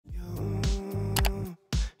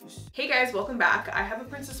Hey guys, welcome back. I have a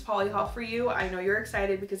Princess Polly haul for you. I know you're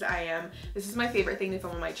excited because I am. This is my favorite thing to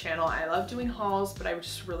film on my channel. I love doing hauls, but I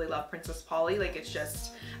just really love Princess Polly. Like, it's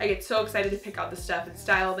just, I get so excited to pick out the stuff and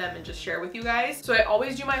style them and just share with you guys. So I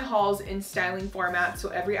always do my hauls in styling format. So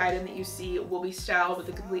every item that you see will be styled with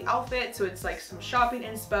a complete outfit. So it's like some shopping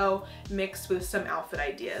inspo mixed with some outfit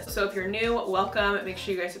ideas. So if you're new, welcome. Make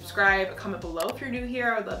sure you guys subscribe, comment below if you're new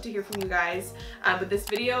here. I would love to hear from you guys. But this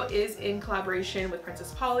video is in collaboration with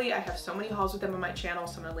Princess Polly. I have so many hauls with them on my channel,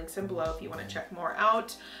 so I'm gonna link some below if you want to check more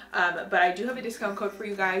out. But I do have a discount code for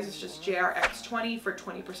you guys. It's just JRX20 for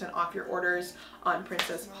 20% off your orders on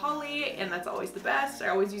Princess Polly, and that's always the best. I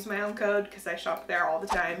always use my own code because I shop there all the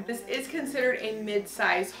time. This is considered a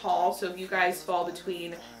mid-size haul, so if you guys fall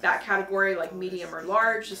between that category, like medium or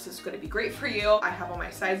large, this is going to be great for you. I have all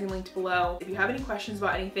my sizing linked below. If you have any questions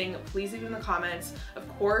about anything, please leave them in the comments. Of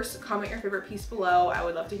course, comment your favorite piece below. I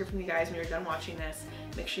would love to hear from you guys when you're done watching this.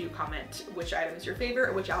 Make sure you comment which item is your favorite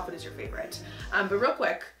or which outfit is your favorite. But real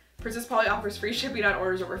quick, Princess Polly offers free shipping on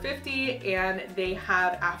orders over 50, and they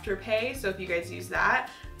have Afterpay, so if you guys use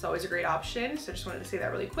that, it's always a great option. So just wanted to say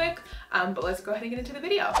that really quick. But let's go ahead and get into the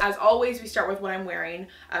video. As always, we start with what I'm wearing.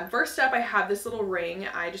 First up, I have this little ring.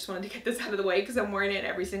 I just wanted to get this out of the way because I'm wearing it in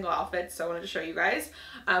every single outfit, so I wanted to show you guys.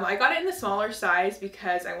 I got it in the smaller size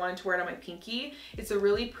because I wanted to wear it on my pinky. It's a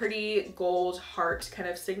really pretty gold heart kind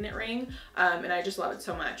of signet ring, and I just love it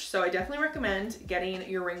so much. So I definitely recommend getting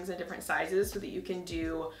your rings in different sizes so that you can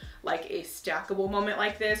do like a stackable moment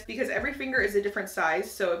like this, because every finger is a different size,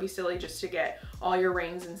 so it'd be silly just to get all your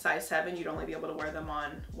rings in size 7. You'd only be able to wear them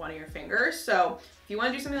on one of your fingers. So if you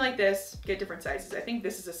want to do something like this, get different sizes. I think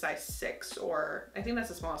this is a size 6, or I think that's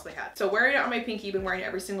the smallest they had. So wearing it on my pinky, been wearing it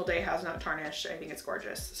every single day, has not tarnished. I think it's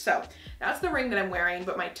gorgeous. So that's the ring that I'm wearing.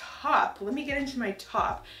 But my top, let me get into my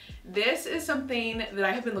top. This is something that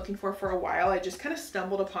I have been looking for a while. I just kind of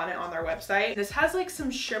stumbled upon it on their website. This has like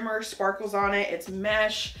some shimmer sparkles on it. It's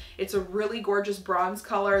mesh. It's a really gorgeous bronze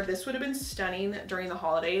color. This would have been stunning during the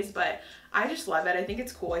holidays, but I just love it. I think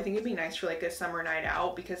it's cool. I think it'd be nice for like a summer night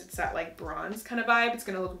out because it's that like bronze kind of vibe. It's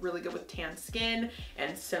gonna look really good with tan skin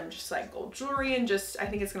and some just like gold jewelry, and just, I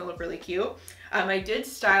think it's gonna look really cute. I did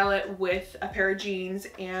style it with a pair of jeans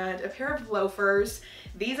and a pair of loafers.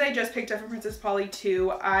 These I just picked up from Princess Polly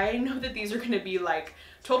too. I know that these are gonna be like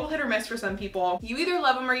total hit or miss for some people. You either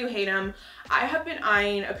love them or you hate them. I have been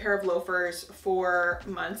eyeing a pair of loafers for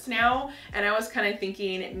months now, and I was kind of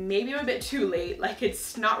thinking maybe I'm a bit too late. Like,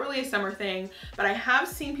 it's not really a summer thing, but I have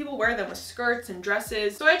seen people wear them with skirts and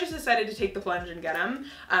dresses, so I just decided to take the plunge and get them.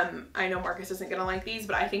 I know Marcus isn't gonna like these,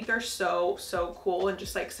 but I think they're so cool and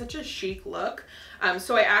just like such a chic look.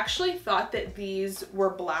 So I actually thought that these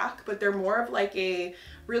were black, but they're more of like a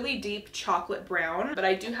really deep chocolate brown, but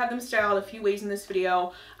I do have them styled a few ways in this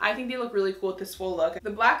video. I think they look really cool with this full look. The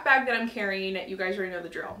black bag that I'm carrying, you guys already know the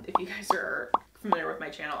drill. If you guys are familiar with my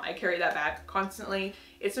channel, I carry that bag constantly.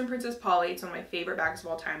 It's from Princess Polly. It's one of my favorite bags of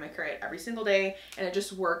all time. I carry it every single day, and it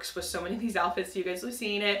just works with so many of these outfits. So you guys have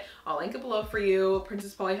seen it. I'll link it below for you.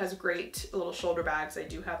 Princess Polly has great little shoulder bags. I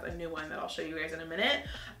do have a new one that I'll show you guys in a minute.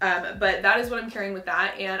 But that is what I'm carrying with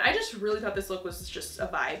that, and I just really thought this look was just a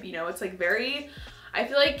vibe. You know, it's like very, I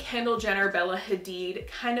feel like Kendall Jenner, Bella Hadid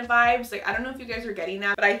kind of vibes. Like, I don't know if you guys are getting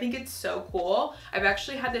that, but I think it's so cool. I've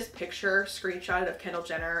actually had this picture screenshotted of Kendall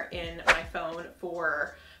Jenner in my phone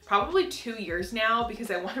for probably 2 years now because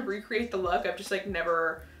I want to recreate the look. I've just like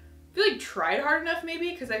never, I feel like tried hard enough maybe,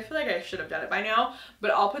 because I feel like I should have done it by now,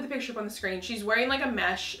 but I'll put the picture up on the screen. She's wearing like a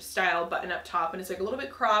mesh style button up top, and it's like a little bit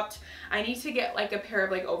cropped. I need to get like a pair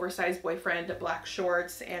of like oversized boyfriend black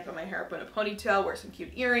shorts and put my hair up in a ponytail, wear some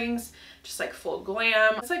cute earrings, just like full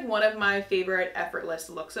glam. It's like one of my favorite effortless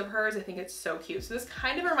looks of hers. I think it's so cute. So this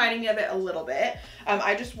kind of reminded me of it a little bit.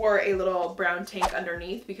 I just wore a little brown tank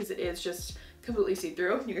underneath because it is just completely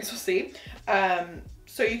see-through. You guys will see.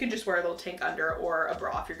 So you can just wear a little tank under or a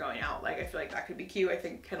bra if you're going out. Like, I feel like that could be cute. I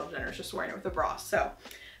think Kendall Jenner's just wearing it with a bra, so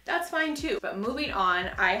that's fine too. But moving on,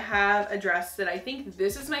 I have a dress that I think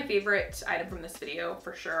this is my favorite item from this video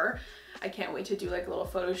for sure. I can't wait to do like a little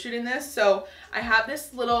photo shoot in this. So I have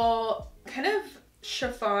this little kind of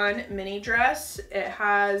chiffon mini dress. It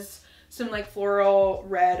has some like floral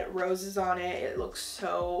red roses on it. It looks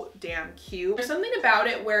so damn cute. There's something about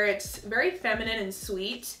it where it's very feminine and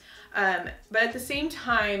sweet, but at the same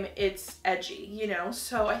time it's edgy, you know?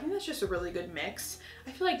 So I think that's just a really good mix.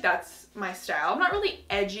 I feel like that's my style. I'm not really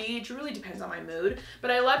edgy, it really depends on my mood,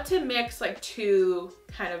 but I love to mix like two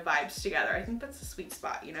kind of vibes together. I think that's the sweet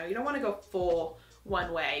spot, you know? You don't want to go full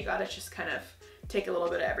one way, you gotta just kind of take a little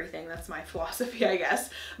bit of everything. That's my philosophy, I guess.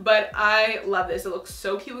 But I love this. It looks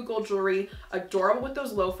so cute with gold jewelry, adorable with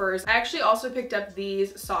those loafers. I actually also picked up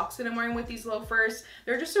these socks that I'm wearing with these loafers.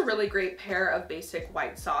 They're just a really great pair of basic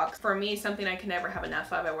white socks. For me, something I can never have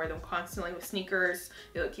enough of. I wear them constantly with sneakers.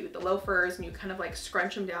 They look cute with the loafers, and you kind of like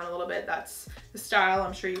scrunch them down a little bit. That's the style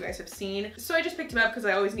I'm sure you guys have seen. So I just picked them up because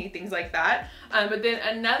I always need things like that. But then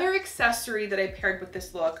another accessory that I paired with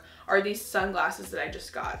this look are these sunglasses that I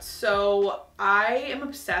just got. So I am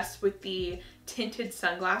obsessed with the tinted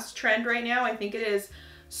sunglass trend right now. I think it is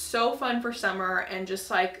so fun for summer and just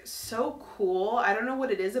like so cool. I don't know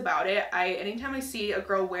what it is about it. Anytime I see a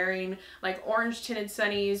girl wearing like orange tinted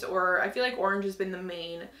sunnies, or I feel like orange has been the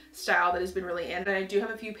main style that has been really in, and I do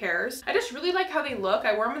have a few pairs. I just really like how they look.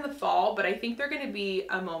 I wear them in the fall, but I think they're gonna be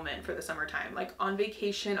a moment for the summertime, like on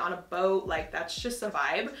vacation, on a boat, like that's just a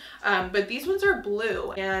vibe. But these ones are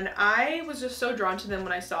blue, and I was just so drawn to them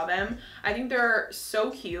when I saw them. I think they're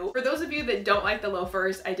so cute. For those of you that don't like the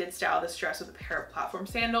loafers, I did style this dress with a pair of platform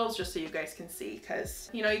sandals just so you guys can see, because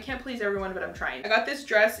you know you can't please everyone, but I'm trying. I got this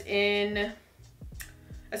dress in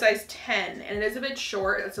a size 10, and it is a bit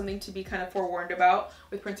short. That's something to be kind of forewarned about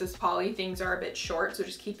with Princess Polly. Things are a bit short, so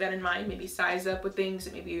just keep that in mind. Maybe size up with things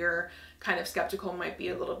that maybe you're kind of skeptical might be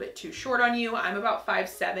a little bit too short on you. I'm about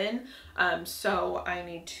 5'7", so I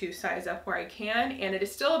need to size up where I can, and it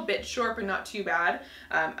is still a bit short, but not too bad.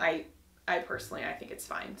 I personally, I think it's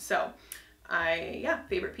fine. So yeah,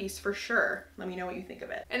 favorite piece for sure. Let me know what you think of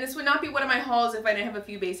it. And this would not be one of my hauls if I didn't have a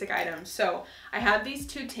few basic items. So I have these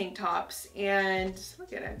two tank tops, and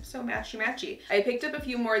look at it, so matchy. I picked up a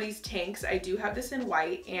few more of these tanks. I do have this in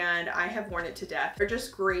white, and I have worn it to death. They're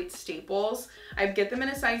just great staples. I get them in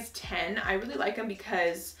a size 10. I really like them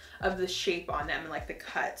because of the shape on them and like the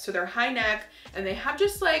cut. So they're high neck, and they have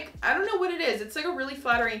just like, I don't know what it is. It's like a really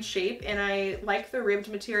flattering shape, and I like the ribbed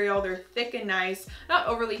material. They're thick and nice, not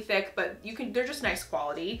overly thick, but they're just nice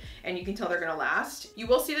quality, and you can tell they're gonna last. You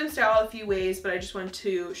will see them styled a few ways, but I just wanted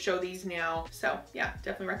to show these now. So yeah,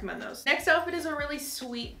 definitely recommend those. Next outfit is a really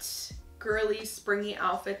sweet, girly, springy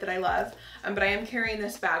outfit that I love, but I am carrying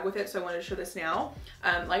this bag with it, so I wanted to show this now.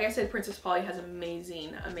 Like I said, Princess Polly has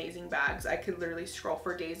amazing bags. I could literally scroll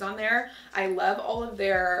for days on there. I love all of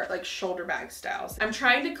their like shoulder bag styles. I'm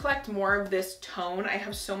trying to collect more of this tone. I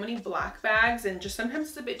have so many black bags, and just sometimes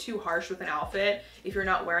it's a bit too harsh with an outfit if you're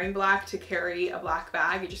not wearing black to carry a black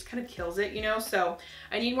bag. It just kind of kills it, you know? So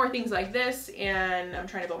I need more things like this, and I'm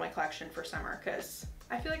trying to build my collection for summer because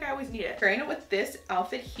I feel like I always need it. Pairing it with this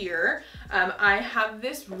outfit here, I have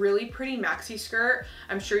this really pretty maxi skirt.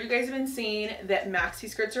 I'm sure you guys have been seeing that maxi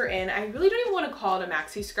skirts are in. I really don't even want to call it a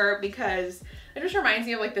maxi skirt because it just reminds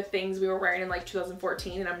me of like the things we were wearing in like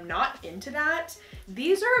 2014, and I'm not into that.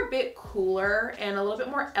 These are a bit cooler and a little bit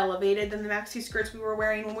more elevated than the maxi skirts we were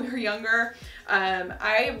wearing when we were younger.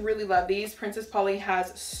 I really love these. Princess Polly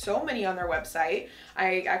has so many on their website.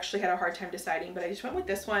 I actually had a hard time deciding, but I just went with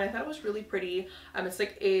this one. I thought it was really pretty. It's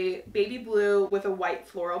like a baby blue with a white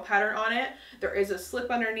floral pattern on it. There is a slip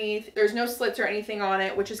underneath. There's no slits or anything on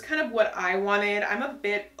it, which is kind of what I wanted. I'm a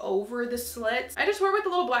bit over the slits. I just wore it with a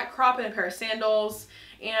little black crop and a pair of sandals,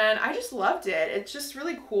 and I just loved it. It's just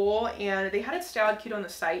really cool, and they had it styled cute on the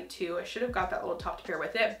site too. I should have got that little top to pair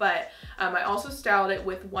with it, but I also styled it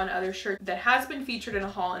with one other shirt that has been featured in a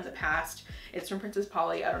haul in the past. It's from Princess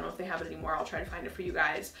Polly. I don't know if they have it anymore. I'll try to find it for you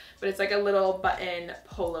guys, but it's like a little button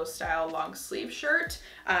polo style long sleeve shirt,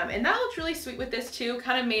 and that looked really sweet with this too.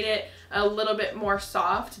 Kind of made it a little bit more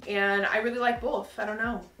soft, and I really like both. I don't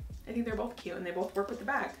know. I think they're both cute, and they both work with the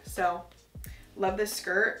bag. So love this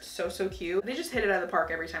skirt, so cute. They just hit it out of the park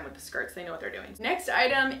every time with the skirts. They know what they're doing. Next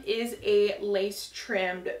item is a lace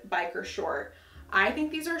trimmed biker short. I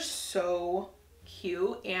think these are so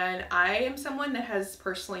cute, and I am someone that has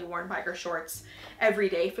personally worn biker shorts every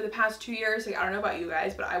day for the past 2 years. Like, I don't know about you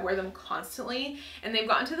guys, but I wear them constantly, and they've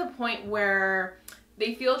gotten to the point where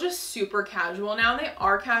they feel just super casual now. They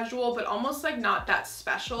are casual, but almost like not that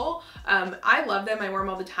special. I love them. I wear them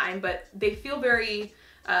all the time, but they feel very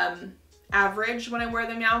average when I wear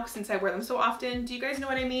them now since I wear them so often. Do you guys know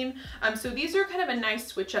what I mean? So these are kind of a nice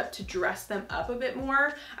switch up to dress them up a bit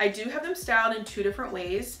more. I do have them styled in 2 different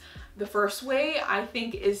ways. The first way I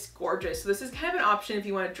think is gorgeous. So this is kind of an option if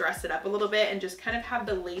you want to dress it up a little bit and just kind of have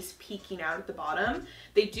the lace peeking out at the bottom.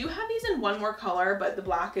 They do have these in one more color, but the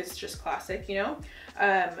black is just classic, you know?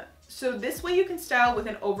 So this way you can style with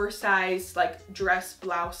an oversized like dress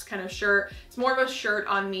blouse kind of shirt. It's more of a shirt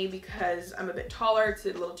on me because I'm a bit taller. It's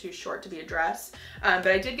a little too short to be a dress. But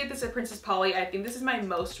I did get this at Princess Polly. I think this is my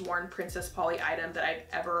most worn Princess Polly item that I've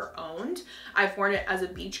ever owned. I've worn it as a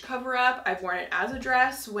beach cover up. I've worn it as a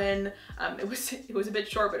dress when it was a bit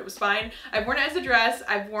short, but it was fine. I've worn it as a dress.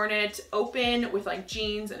 I've worn it open with like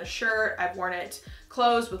jeans and a shirt. I've worn it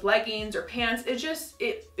closed with leggings or pants.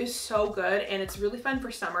 It is so good, and it's really fun for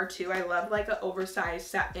summer too. I love like an oversized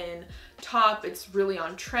satin top. It's really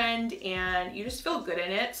on trend and you just feel good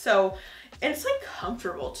in it. So, and it's like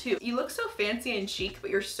comfortable too. You look so fancy and chic, but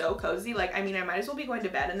you're so cozy. Like, I mean, I might as well be going to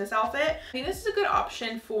bed in this outfit. I think this is a good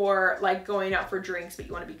option for like going out for drinks, but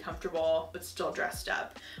you want to be comfortable but still dressed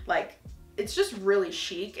up. Like, it's just really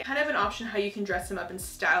chic. Kind of an option how you can dress them up and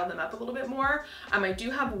style them up a little bit more. I do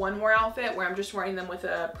have one more outfit where I'm just wearing them with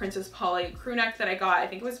a Princess Polly crew neck that I got. I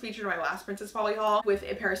think it was featured in my last Princess Polly haul, with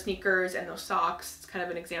a pair of sneakers and those socks. It's kind of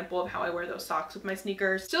an example of how I wear those socks with my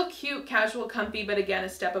sneakers. Still cute, casual, comfy, but again, a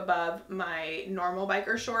step above my normal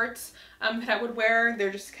biker shorts that I would wear.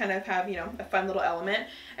 They're just kind of have, you know, a fun little element.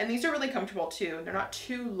 And these are really comfortable too. They're not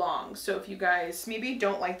too long. So if you guys maybe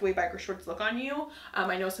don't like the way biker shorts look on you,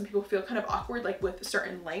 I know some people feel kind of awkward like with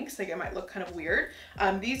certain lengths, like it might look kind of weird.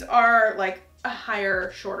 These are like a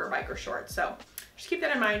higher, shorter biker short. So just keep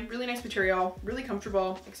that in mind. Really nice material, really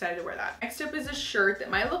comfortable, excited to wear that. Next up is a shirt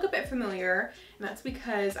that might look a bit familiar, and that's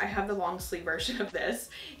because I have the long sleeve version of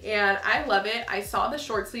this and I love it. I saw the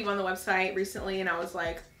short sleeve on the website recently and I was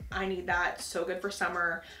like, I need that. So good for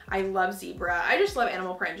summer. I love zebra. I just love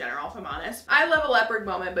animal print in general, if I'm honest. I love a leopard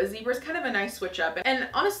moment, but zebra is kind of a nice switch up. And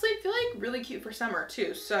honestly, I feel like really cute for summer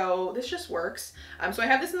too. So this just works. So I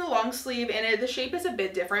have this in the long sleeve, and the shape is a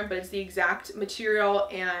bit different, but it's the exact material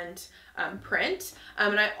and print.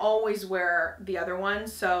 And I always wear the other one,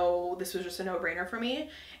 so this was just a no-brainer for me.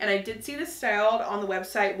 And I did see this styled on the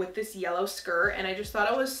website with this yellow skirt, and I just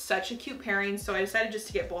thought it was such a cute pairing, so I decided just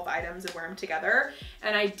to get both items and wear them together.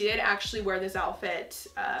 And I did actually wear this outfit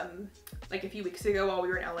like a few weeks ago while we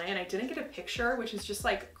were in LA, and I didn't get a picture, which is just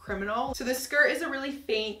like criminal. So the skirt is a really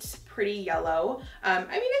faint, pretty yellow. I mean,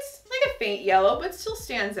 it's like a faint yellow, but still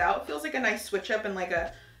stands out. Feels like a nice switch up and like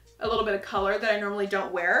a little bit of color that I normally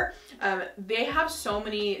don't wear. They have so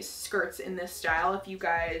many skirts in this style. If you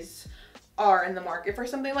guys are in the market for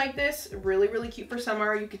something like this, really, really cute for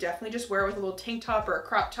summer. You could definitely just wear it with a little tank top or a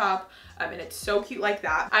crop top, and it's so cute like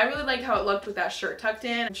that. I really liked how it looked with that shirt tucked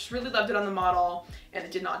in. I just really loved it on the model, and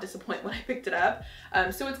it did not disappoint when I picked it up.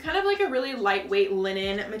 So it's kind of like a really lightweight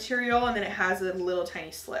linen material, and then it has a little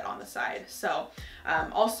tiny slit on the side. So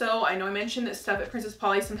also, I know I mentioned that stuff at Princess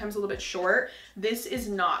Polly is sometimes a little bit short. This is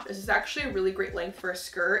not. This is actually a really great length for a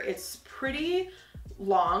skirt. It's pretty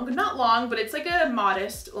long, not long, but it's like a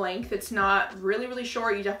modest length. It's not really, really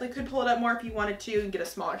short. You definitely could pull it up more if you wanted to and get a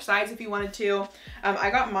smaller size if you wanted to. I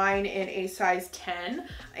got mine in a size 10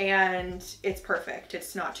 and it's perfect.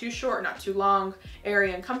 It's not too short, not too long,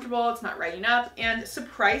 airy and comfortable. It's not riding up, and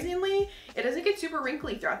surprisingly, it doesn't get super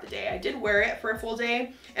wrinkly throughout the day. I did wear it for a full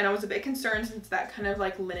day and I was a bit concerned since it's that kind of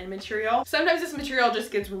like linen material. Sometimes this material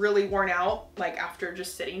just gets really worn out like after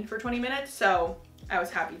just sitting for 20 minutes. So I was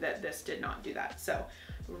happy that this did not do that. So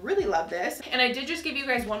really love this. And I did just give you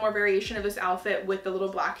guys one more variation of this outfit with the little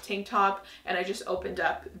black tank top, and I just opened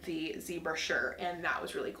up the zebra shirt, and that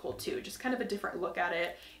was really cool too. Just kind of a different look at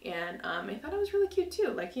it, and I thought it was really cute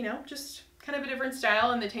too. Like, you know, just kind of a different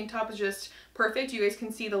style, and the tank top is just perfect. You guys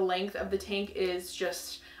can see the length of the tank is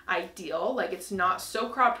just ideal. Like, it's not so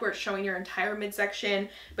cropped where it's showing your entire midsection,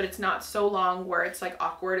 but it's not so long where it's like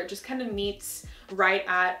awkward. It just kind of meets right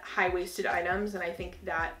at high-waisted items, and I think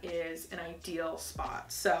that is an ideal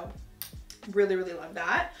spot. So really, really love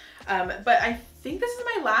that. But I think this is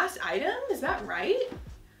my last item. Is that right?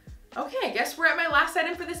 Okay, I guess we're at my last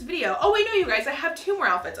item for this video. Oh wait, no, you guys, I have two more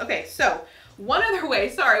outfits. Okay, so one other way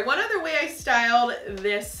I styled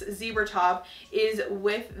this zebra top is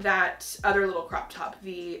with that other little crop top,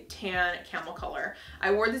 the tan camel color.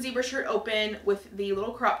 I wore the zebra shirt open with the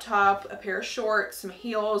little crop top, a pair of shorts, some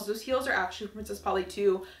heels. Those heels are actually from Princess Polly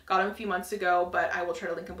too. Got them a few months ago, but I will try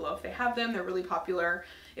to link them below if they have them. They're really popular.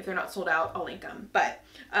 If they're not sold out, I'll link them. But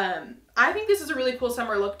I think this is a really cool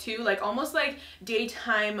summer look too, like almost like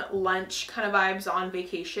daytime lunch kind of vibes on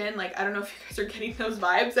vacation. Like, I don't know if you guys are getting those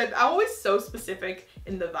vibes. I'm always so specific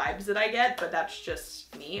in the vibes that I get, but that's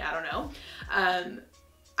just me. I don't know.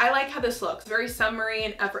 I like how this looks. Very summery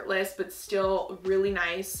and effortless, but still really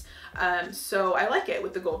nice. So I like it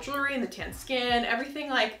with the gold jewelry and the tan skin. Everything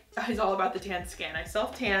like is all about the tan skin. I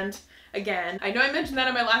self-tanned again. I know I mentioned that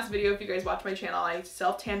in my last video. If you guys watch my channel, I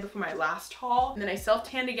self-tanned before my last haul, and then I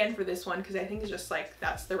self-tanned again for this one because I think it's just like,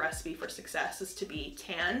 that's the recipe for success, is to be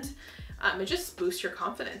tanned. It just boosts your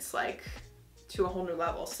confidence like to a whole new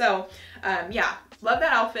level. So yeah, love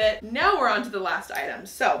that outfit. Now we're on to the last item.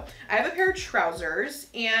 So I have a pair of trousers,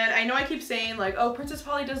 and I know I keep saying like, oh, Princess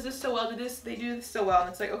Polly does this so well, they do this so well, and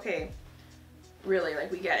it's like, okay, really,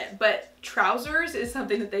 like, we get it. But trousers is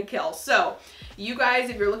something that they kill. So you guys,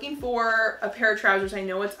 if you're looking for a pair of trousers, I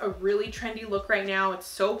know it's a really trendy look right now. It's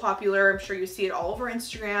so popular. I'm sure you see it all over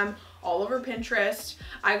Instagram, all over Pinterest.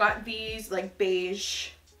 I got these like beige,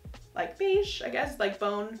 I guess, like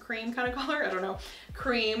bone cream kind of color, I don't know,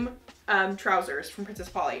 cream trousers from Princess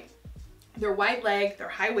Polly. They're wide leg, they're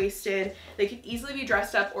high waisted, they can easily be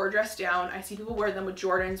dressed up or dressed down. I see people wear them with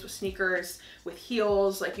Jordans, with sneakers, with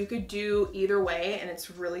heels. Like, you could do either way, and it's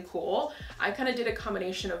really cool. I kind of did a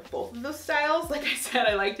combination of both of those styles. Like I said,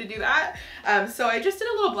 I like to do that. So I just did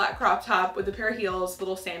a little black crop top with a pair of heels,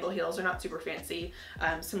 little sandal heels. They're not super fancy,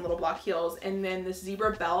 some little block heels, and then this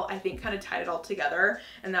zebra belt, I think, kind of tied it all together.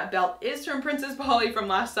 And that belt is from Princess Polly from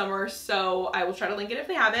last summer, so I will try to link it if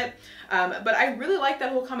they have it. But I really like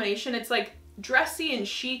that whole combination. It's like dressy and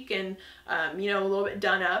chic and you know, a little bit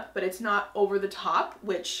done up, but it's not over the top,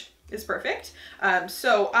 which is perfect.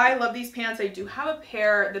 So I love these pants. I do have a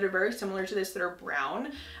pair that are very similar to this that are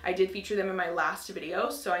brown. I did feature them in my last video,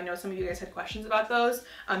 so I know some of you guys had questions about those.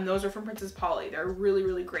 Those are from Princess Polly. They're really,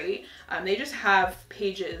 really great. They just have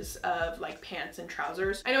pages of like pants and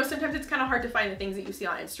trousers. I know sometimes it's kind of hard to find the things that you see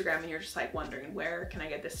on Instagram and you're just like wondering, where can I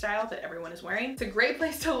get this style that everyone is wearing? It's a great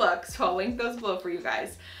place to look, so I'll link those below for you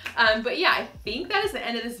guys. But yeah, I think that is the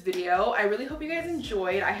end of this video. I really hope you guys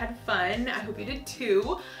enjoyed. I had fun. I hope you did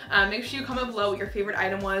too. Make sure you comment below what your favorite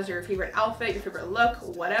item was, or your favorite outfit, your favorite look,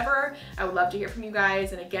 whatever. I would love to hear from you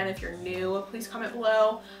guys. And again, if you're new, please comment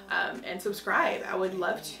below and subscribe. I would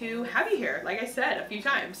love to have you here, like I said a few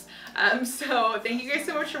times. So thank you guys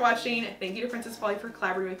so much for watching. Thank you to Princess Polly for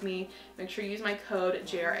collaborating with me. Make sure you use my code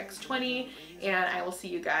JRX20, and I will see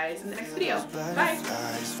you guys in the next video. Bye.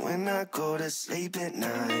 When I go to sleep at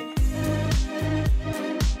night.